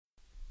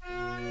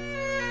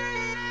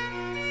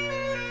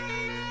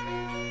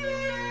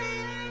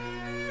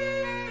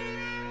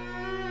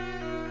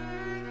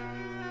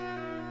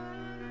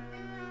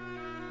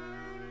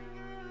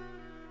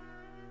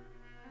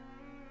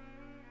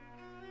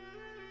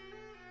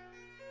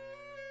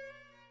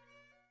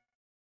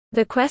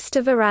The Quest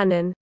of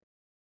Iranon.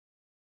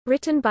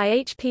 Written by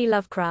H.P.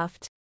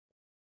 Lovecraft.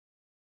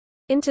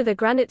 Into the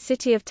granite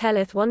city of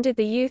Telith wandered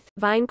the youth,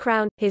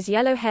 vine-crowned, his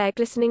yellow hair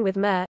glistening with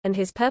myrrh, and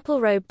his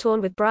purple robe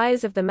torn with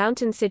briars of the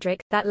mountain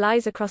Sidric, that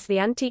lies across the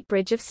antique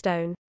bridge of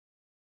stone.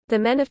 The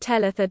men of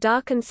Telith are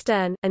dark and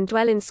stern, and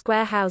dwell in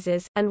square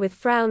houses, and with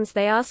frowns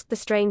they asked the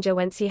stranger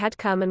whence he had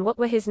come and what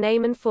were his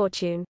name and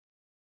fortune.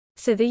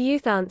 So the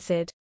youth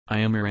answered, I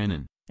am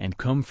Iranon, and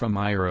come from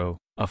Iro,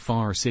 a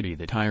far city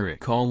that I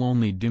recall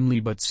only dimly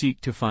but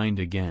seek to find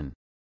again.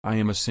 I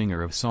am a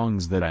singer of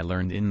songs that I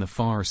learned in the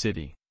far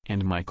city,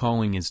 and my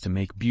calling is to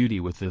make beauty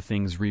with the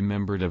things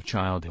remembered of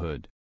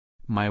childhood.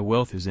 My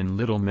wealth is in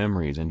little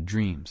memories and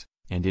dreams,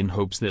 and in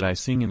hopes that I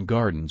sing in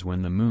gardens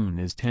when the moon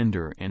is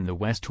tender and the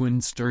west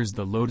wind stirs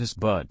the lotus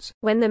buds.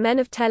 When the men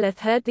of Telith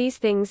heard these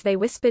things they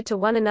whispered to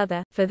one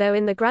another, for though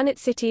in the granite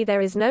city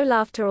there is no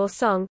laughter or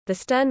song, the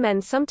stern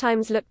men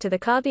sometimes look to the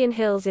Carthian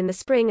hills in the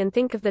spring and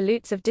think of the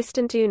lutes of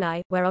distant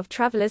Unai, whereof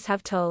travellers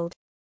have told.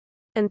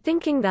 And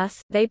thinking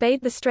thus, they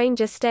bade the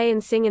stranger stay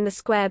and sing in the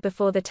square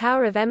before the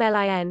tower of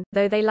Mlin,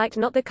 though they liked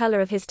not the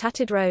colour of his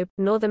tattered robe,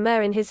 nor the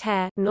myrrh in his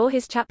hair, nor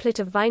his chaplet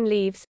of vine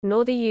leaves,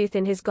 nor the youth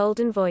in his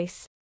golden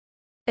voice.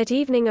 At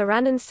evening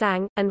Iranon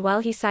sang, and while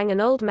he sang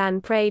an old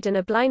man prayed and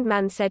a blind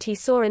man said he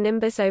saw a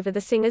nimbus over the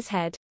singer's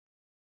head.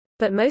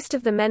 But most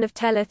of the men of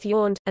Telith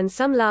yawned, and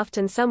some laughed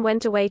and some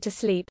went away to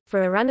sleep,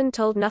 for Iranon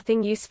told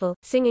nothing useful,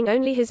 singing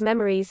only his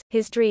memories,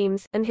 his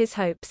dreams, and his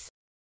hopes.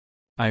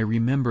 I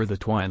remember the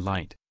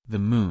twilight, the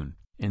moon,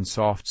 and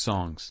soft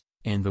songs,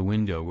 and the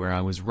window where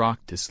I was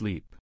rocked to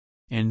sleep.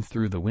 And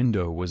through the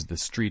window was the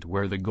street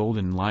where the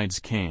golden lights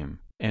came,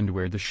 and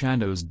where the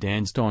shadows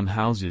danced on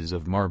houses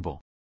of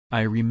marble.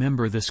 I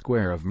remember the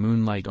square of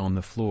moonlight on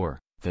the floor,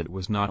 that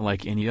was not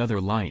like any other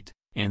light,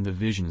 and the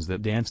visions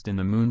that danced in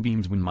the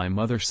moonbeams when my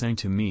mother sang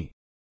to me.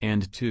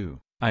 And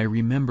too, I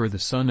remember the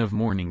sun of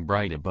morning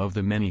bright above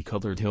the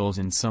many-colored hills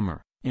in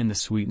summer, and the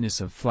sweetness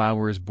of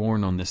flowers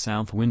born on the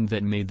south wind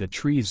that made the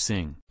trees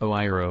sing. O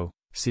Iro,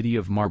 city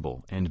of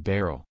marble and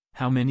beryl,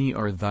 how many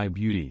are thy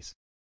beauties!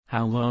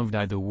 How loved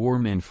I the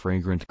warm and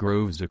fragrant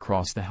groves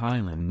across the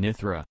highland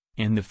Nithra,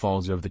 and the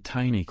falls of the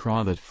tiny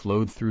Craw that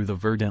flowed through the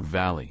verdant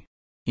valley.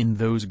 In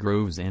those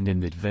groves and in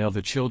that vale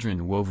the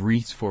children wove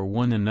wreaths for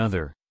one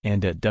another,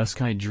 and at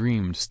dusk I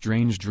dreamed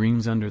strange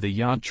dreams under the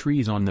yacht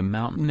trees on the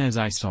mountain as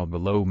I saw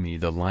below me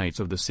the lights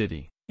of the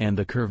city, and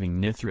the curving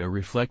Nithra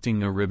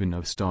reflecting a ribbon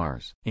of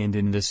stars. And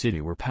in the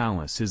city were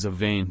palaces of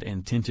veined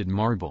and tinted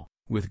marble,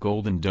 with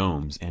golden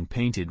domes and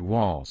painted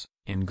walls,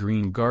 and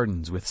green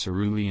gardens with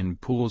cerulean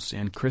pools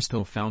and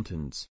crystal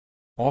fountains.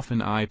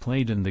 Often I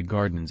played in the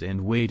gardens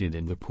and waded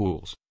in the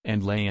pools,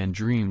 and lay and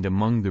dreamed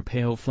among the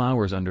pale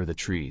flowers under the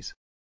trees.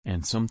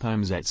 And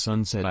sometimes at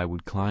sunset I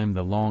would climb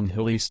the long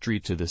hilly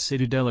street to the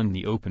citadel in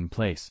the open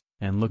place,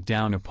 and look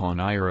down upon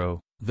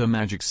Iro, the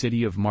magic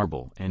city of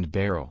marble and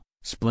beryl,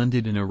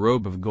 splendid in a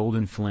robe of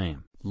golden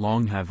flame.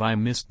 Long have I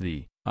missed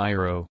thee,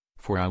 Iro,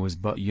 for I was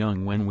but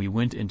young when we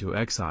went into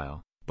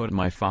exile, but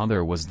my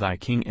father was thy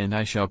king and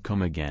I shall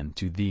come again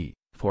to thee,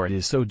 for it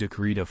is so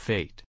decreed of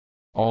fate.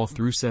 All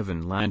through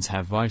 7 lands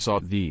have I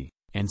sought thee,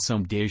 and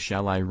some day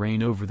shall I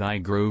reign over thy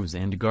groves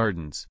and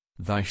gardens,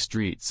 thy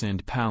streets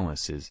and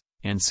palaces,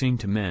 and sing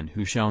to men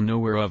who shall know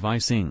whereof I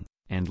sing,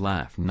 and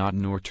laugh not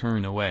nor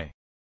turn away.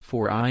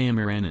 For I am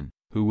Iranon,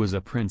 who was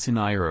a prince in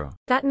Iro.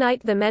 That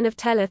night the men of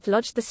Telith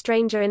lodged the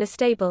stranger in a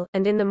stable,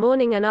 and in the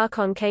morning an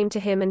archon came to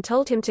him and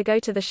told him to go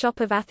to the shop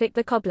of Athic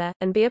the cobbler,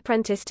 and be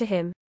apprenticed to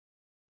him.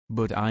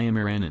 But I am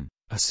Iranon,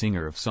 a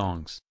singer of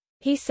songs,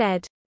 he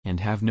said, and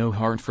have no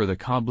heart for the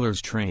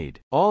cobbler's trade.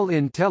 All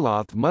in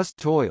Teloth must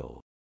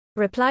toil,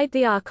 replied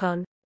the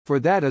archon. for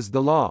that is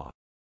the law.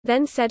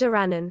 Then said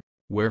Iranon,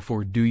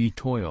 Wherefore do ye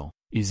toil?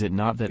 Is it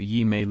not that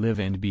ye may live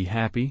and be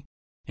happy?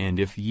 And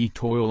if ye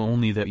toil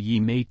only that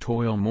ye may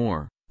toil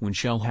more, when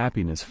shall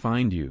happiness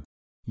find you?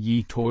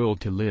 Ye toil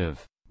to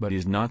live, but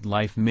is not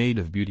life made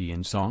of beauty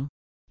and song?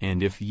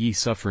 And if ye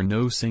suffer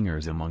no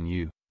singers among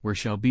you, where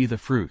shall be the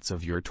fruits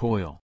of your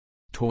toil?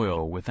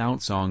 Toil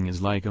without song is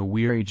like a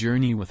weary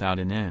journey without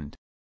an end.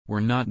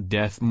 Were not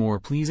death more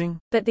pleasing?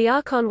 But the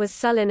archon was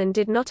sullen and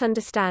did not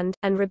understand,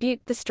 and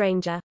rebuked the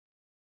stranger.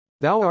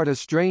 Thou art a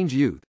strange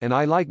youth, and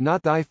I like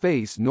not thy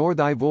face nor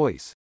thy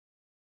voice.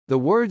 The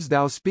words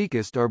thou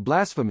speakest are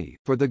blasphemy,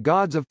 for the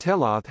gods of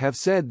Teloth have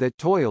said that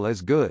toil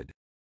is good.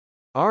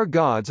 Our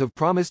gods have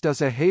promised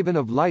us a haven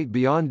of light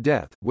beyond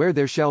death, where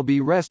there shall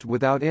be rest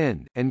without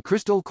end, and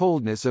crystal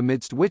coldness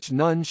amidst which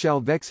none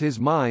shall vex his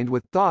mind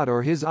with thought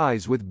or his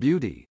eyes with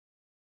beauty.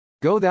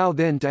 Go thou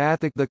then to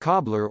Athic the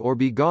cobbler or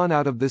be gone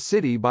out of the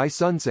city by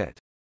sunset.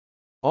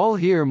 All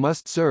here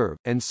must serve,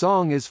 and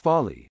song is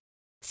folly.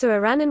 So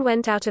Iranon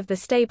went out of the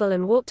stable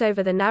and walked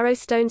over the narrow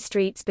stone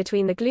streets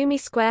between the gloomy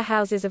square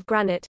houses of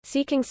granite,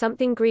 seeking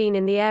something green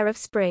in the air of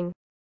spring.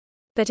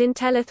 But in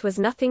Telith was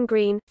nothing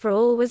green, for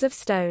all was of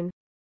stone.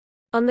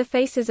 On the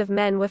faces of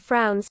men were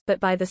frowns, but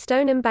by the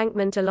stone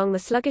embankment along the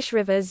sluggish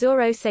river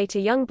Zoro sate a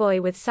young boy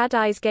with sad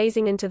eyes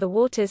gazing into the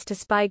waters to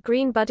spy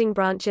green budding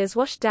branches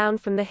washed down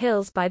from the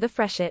hills by the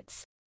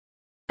freshets.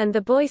 And the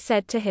boy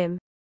said to him,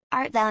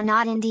 Art thou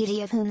not indeed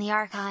he of whom the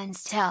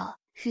Archons tell,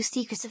 who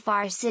seekest a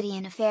far city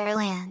in a fair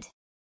land?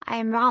 I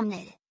am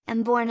Romnod,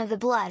 am born of the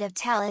blood of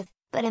Telith,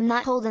 but am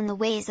not hold in the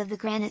ways of the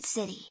granite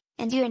city,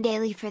 and yearn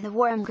daily for the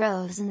warm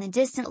groves in the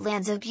distant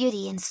lands of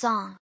beauty and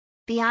song.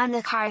 Beyond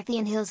the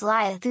Carthian hills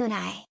lieth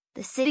Unai,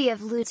 the city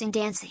of lutes and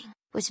dancing,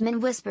 which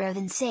men whisper of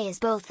and say is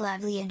both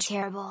lovely and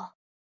charitable.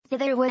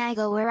 Thither would I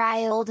go were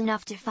I old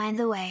enough to find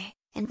the way,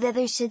 and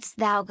thither shouldst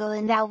thou go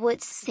and thou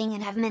wouldst sing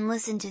and have men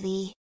listen to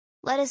thee.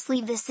 Let us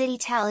leave the city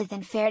Telith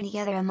and fare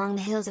together among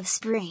the hills of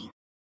spring.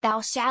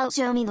 Thou shalt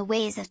show me the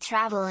ways of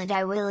travel and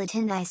I will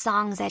attend thy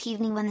songs at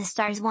evening when the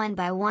stars one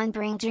by one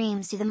bring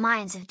dreams to the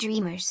minds of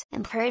dreamers.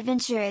 And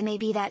peradventure it may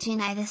be that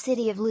tonight the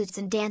city of lutes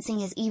and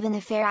dancing is even the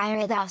fair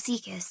Ira thou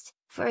seekest,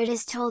 for it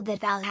is told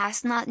that thou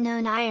hast not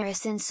known Ira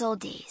since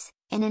old days,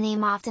 and a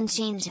name often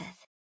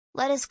changeth.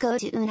 Let us go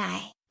to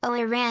Unai, O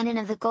Iranon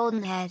of the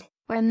golden head,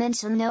 where men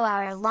shall know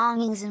our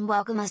longings and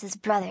welcome us as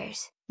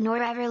brothers, nor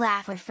ever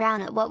laugh or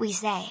frown at what we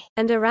say.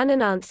 And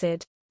Iranon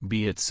answered,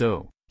 Be it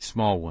so,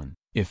 small one,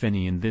 if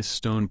any in this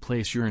stone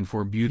place yearn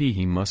for beauty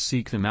he must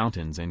seek the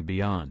mountains and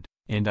beyond,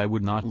 and I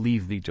would not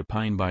leave thee to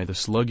pine by the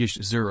sluggish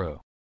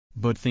Zuro.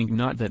 But think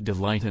not that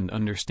delight and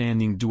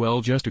understanding dwell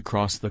just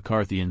across the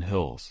Carthian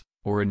hills,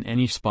 or in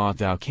any spot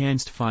thou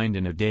canst find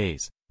in a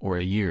day's, or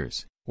a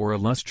year's, or a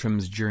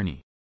lustrum's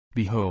journey.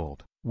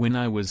 Behold, when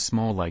I was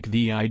small like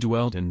thee I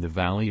dwelt in the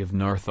valley of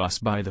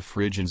Narthos by the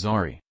Phrygian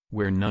Zari,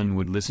 where none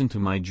would listen to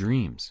my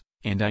dreams,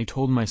 and I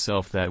told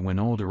myself that when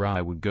older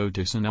I would go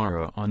to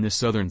Sonara on the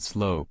southern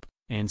slope,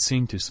 and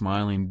sing to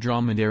smiling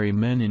dromedary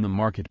men in the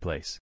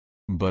marketplace.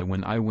 But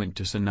when I went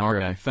to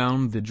Sonara I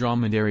found the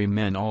dromedary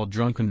men all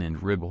drunken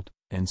and ribald,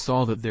 and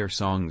saw that their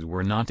songs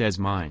were not as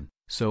mine,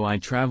 so I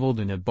traveled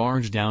in a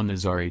barge down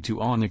Azari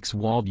to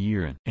onyx-walled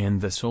Yaran. And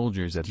the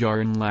soldiers at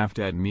Yaran laughed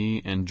at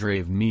me and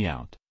drave me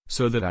out,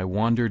 so that I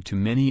wandered to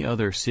many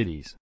other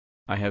cities.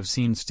 I have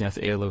seen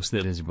Steth-Alos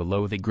that is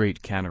below the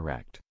great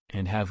cataract,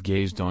 and have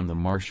gazed on the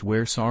marsh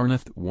where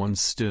Sarnath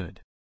once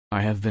stood.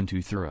 I have been to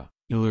Thura,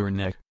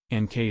 Ilurnek,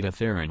 and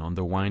Kadatheron on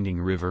the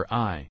winding river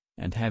I,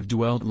 and have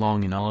dwelt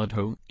long in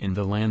Alato, in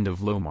the land of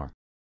Lomar.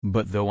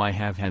 But though I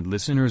have had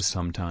listeners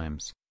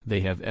sometimes,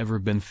 they have ever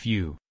been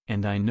few,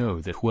 and I know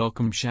that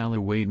welcome shall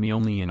await me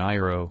only in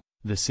Iro,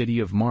 the city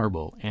of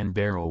marble and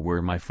beryl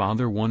where my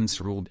father once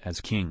ruled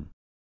as king.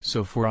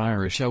 So for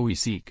Ira shall we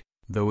seek,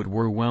 though it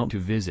were well to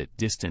visit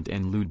distant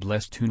and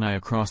lute-blessed Tunai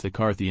across the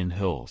Carthian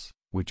hills,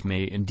 which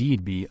may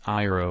indeed be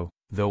Iro,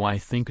 though I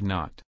think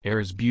not.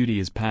 Air's beauty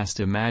is past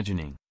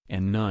imagining,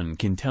 and none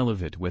can tell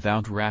of it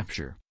without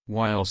rapture,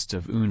 whilst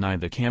of Unai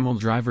the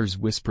camel-drivers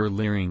whisper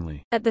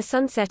leeringly. At the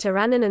sunset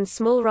Iranon and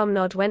small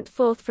Romnod went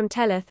forth from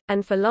Telith,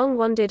 and for long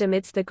wandered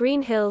amidst the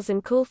green hills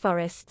and cool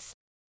forests.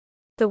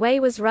 The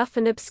way was rough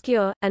and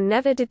obscure, and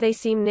never did they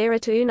seem nearer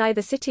to Unai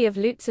the city of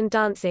lutes and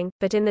dancing,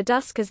 but in the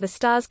dusk as the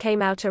stars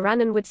came out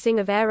Iranon would sing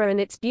of Era and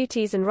its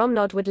beauties and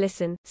Romnod would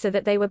listen, so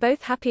that they were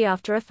both happy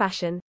after a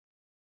fashion.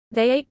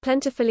 They ate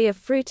plentifully of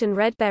fruit and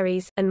red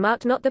berries, and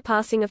marked not the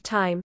passing of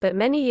time, but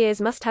many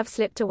years must have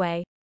slipped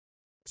away.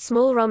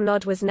 Small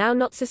Romnod was now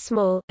not so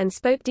small, and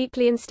spoke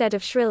deeply instead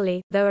of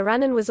shrilly, though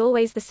Iranon was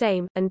always the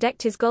same, and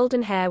decked his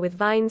golden hair with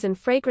vines and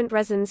fragrant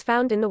resins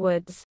found in the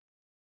woods.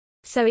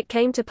 So it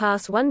came to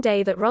pass one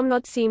day that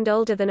Romnod seemed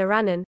older than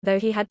Iranon, though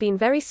he had been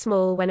very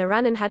small when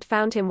Iranon had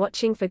found him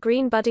watching for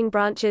green budding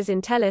branches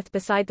in Telith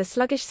beside the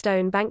sluggish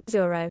stone-banked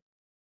Zuro.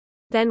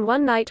 Then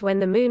one night when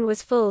the moon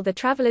was full the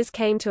travellers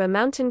came to a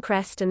mountain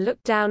crest and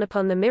looked down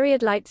upon the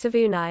myriad lights of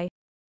Unai.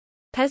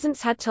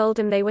 Peasants had told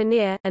him they were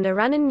near, and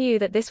Iranon knew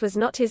that this was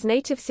not his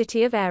native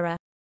city of Era.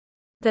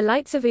 The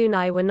lights of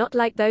Unai were not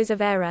like those of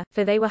Era,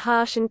 for they were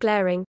harsh and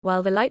glaring,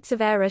 while the lights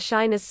of Era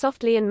shine as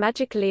softly and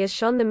magically as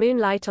shone the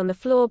moonlight on the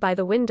floor by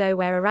the window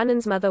where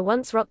Iranon's mother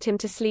once rocked him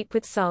to sleep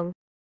with song.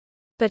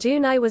 But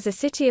Unai was a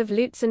city of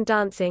lutes and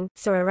dancing,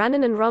 so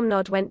Iranon and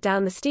Romnod went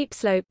down the steep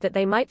slope that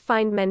they might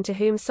find men to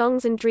whom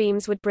songs and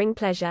dreams would bring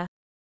pleasure.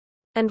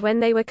 And when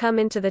they were come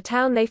into the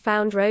town they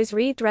found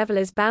rose-wreathed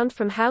revellers bound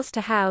from house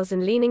to house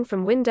and leaning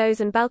from windows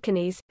and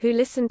balconies, who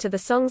listened to the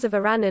songs of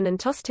Iranon and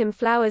tossed him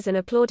flowers and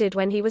applauded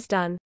when he was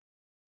done.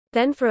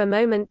 Then for a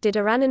moment did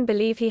Iranon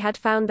believe he had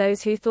found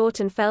those who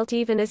thought and felt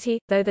even as he,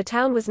 though the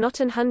town was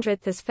not an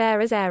hundredth as fair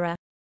as Era.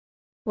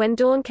 When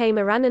dawn came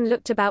Iranon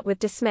looked about with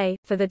dismay,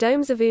 for the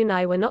domes of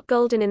Unai were not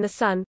golden in the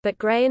sun, but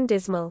grey and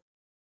dismal.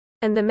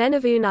 And the men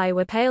of Unai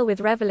were pale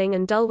with revelling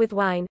and dull with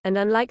wine, and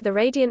unlike the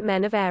radiant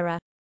men of Era.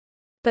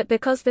 But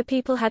because the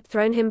people had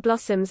thrown him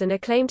blossoms and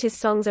acclaimed his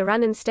songs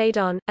Iranon stayed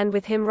on, and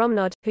with him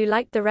Romnod, who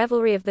liked the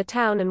revelry of the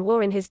town and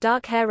wore in his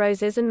dark hair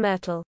roses and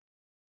myrtle.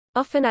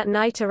 Often at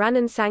night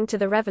Iranon sang to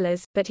the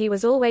revellers, but he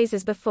was always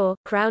as before,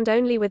 crowned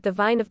only with the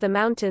vine of the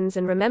mountains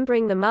and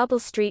remembering the marble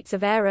streets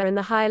of Era and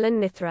the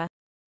highland Nithra.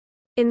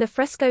 In the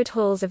frescoed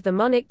halls of the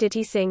monarch did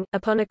he sing,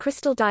 upon a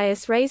crystal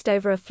dais raised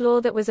over a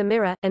floor that was a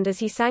mirror, and as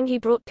he sang he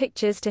brought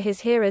pictures to his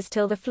hearers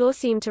till the floor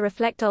seemed to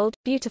reflect old,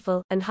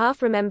 beautiful, and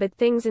half-remembered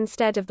things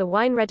instead of the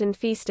wine-reddened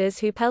feasters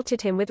who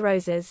pelted him with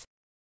roses.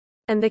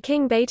 And the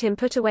king bade him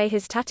put away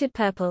his tattered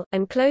purple,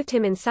 and clothed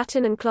him in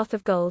satin and cloth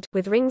of gold,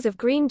 with rings of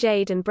green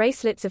jade and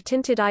bracelets of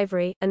tinted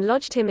ivory, and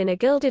lodged him in a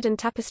gilded and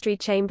tapestried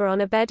chamber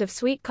on a bed of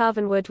sweet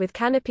carven wood with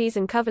canopies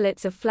and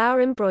coverlets of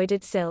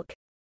flower-embroidered silk.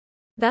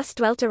 Thus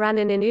dwelt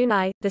Iranon in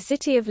Unai, the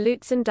city of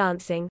lutes and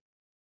dancing.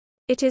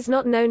 It is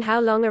not known how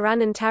long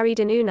Iranon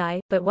tarried in Unai,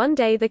 but one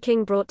day the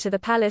king brought to the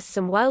palace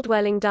some wild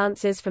whirling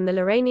dancers from the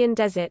Loranian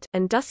desert,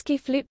 and dusky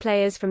flute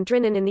players from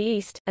Drinan in the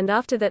east, and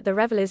after that the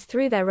revellers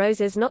threw their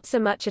roses not so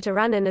much at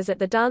Iranon as at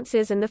the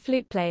dancers and the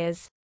flute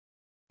players.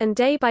 And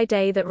day by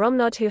day that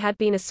Romnod, who had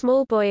been a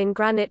small boy in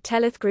granite,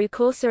 telleth, grew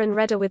coarser and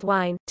redder with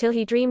wine, till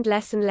he dreamed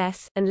less and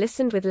less, and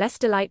listened with less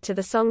delight to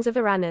the songs of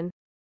Iranon.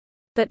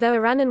 But though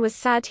Iranon was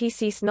sad, he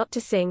ceased not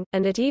to sing,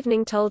 and at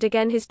evening told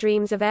again his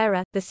dreams of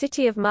Era, the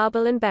city of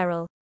marble and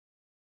beryl.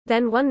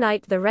 Then one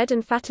night the red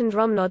and fattened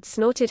Romnod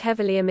snorted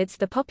heavily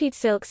amidst the poppied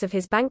silks of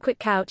his banquet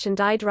couch and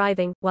died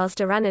writhing, whilst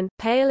Iranon,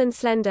 pale and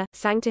slender,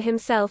 sang to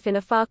himself in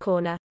a far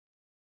corner.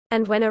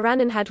 And when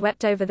Iranon had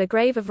wept over the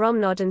grave of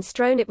Romnod and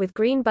strewn it with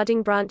green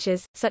budding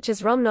branches, such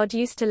as Romnod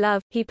used to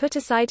love, he put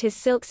aside his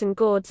silks and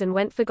gauds and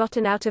went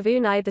forgotten out of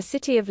Unai, the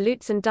city of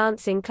lutes and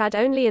dancing, clad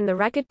only in the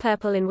ragged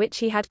purple in which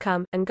he had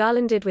come, and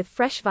garlanded with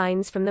fresh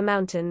vines from the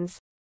mountains.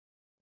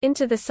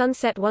 Into the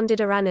sunset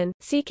wandered Iranon,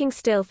 seeking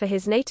still for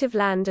his native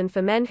land and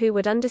for men who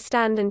would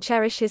understand and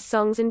cherish his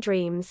songs and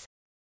dreams.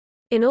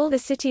 In all the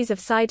cities of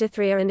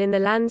Sidathria and in the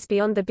lands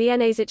beyond the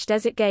Bienazich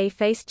desert,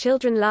 gay-faced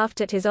children laughed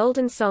at his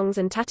olden songs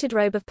and tattered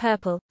robe of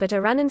purple, but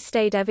Iranon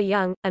stayed ever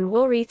young, and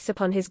wore wreaths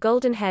upon his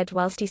golden head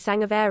whilst he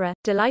sang of Era,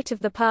 delight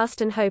of the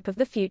past and hope of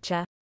the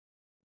future.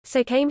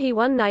 So came he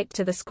one night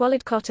to the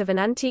squalid cot of an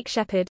antique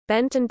shepherd,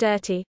 bent and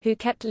dirty, who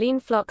kept lean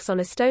flocks on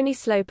a stony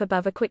slope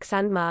above a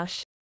quicksand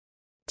marsh.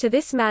 To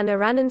this man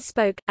Iranon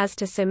spoke, as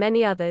to so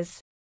many others.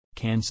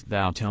 Canst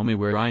thou tell me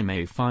where I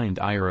may find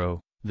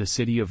Iro, the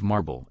city of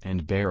marble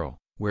and beryl,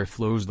 where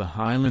flows the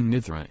highland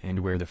Nithra and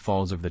where the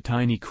falls of the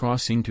tiny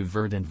crossing to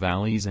verdant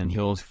valleys and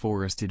hills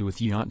forested with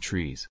yacht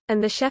trees?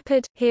 And the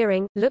shepherd,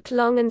 hearing, looked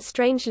long and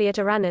strangely at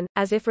Iranon,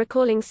 as if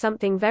recalling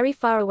something very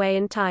far away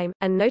in time,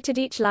 and noted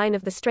each line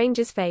of the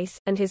stranger's face,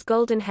 and his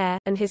golden hair,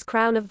 and his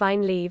crown of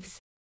vine leaves.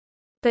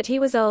 But he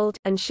was old,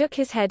 and shook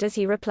his head as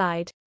he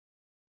replied.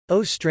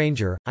 O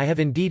stranger, I have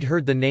indeed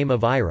heard the name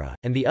of Ira,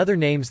 and the other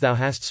names thou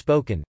hast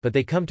spoken, but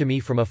they come to me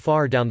from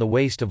afar down the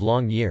waste of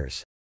long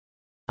years.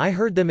 I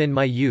heard them in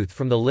my youth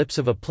from the lips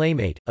of a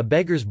playmate, a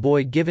beggar's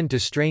boy given to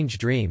strange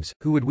dreams,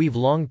 who would weave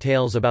long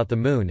tales about the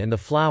moon and the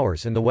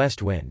flowers and the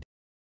west wind.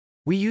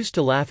 We used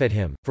to laugh at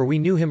him, for we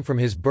knew him from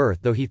his birth,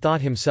 though he thought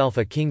himself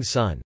a king's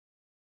son.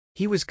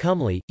 He was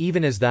comely,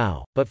 even as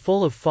thou, but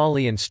full of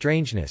folly and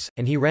strangeness,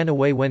 and he ran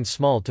away when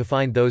small to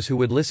find those who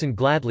would listen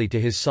gladly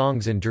to his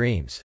songs and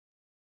dreams.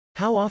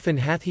 How often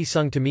hath he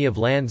sung to me of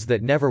lands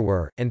that never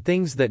were, and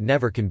things that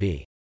never can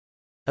be.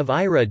 Of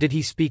Ira did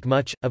he speak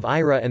much, of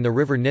Ira and the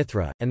river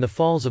Nithra, and the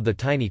falls of the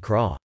tiny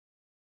Craw.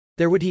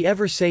 There would he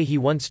ever say he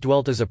once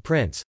dwelt as a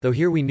prince, though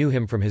here we knew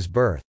him from his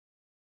birth.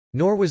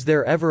 Nor was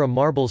there ever a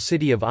marble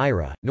city of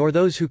Ira, nor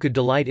those who could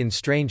delight in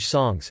strange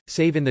songs,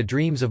 save in the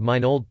dreams of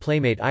mine old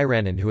playmate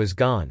Iranon, who is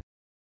gone.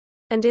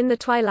 And in the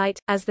twilight,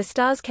 as the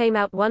stars came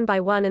out one by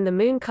one and the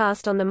moon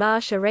cast on the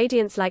marsh a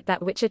radiance like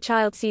that which a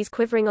child sees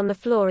quivering on the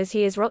floor as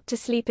he is rocked to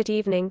sleep at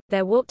evening,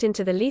 there walked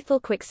into the lethal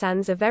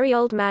quicksands a very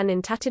old man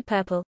in tattered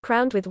purple,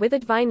 crowned with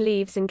withered vine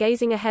leaves and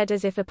gazing ahead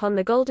as if upon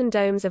the golden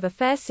domes of a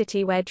fair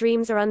city where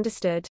dreams are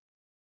understood.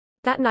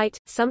 That night,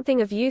 something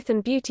of youth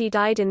and beauty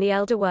died in the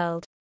elder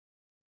world.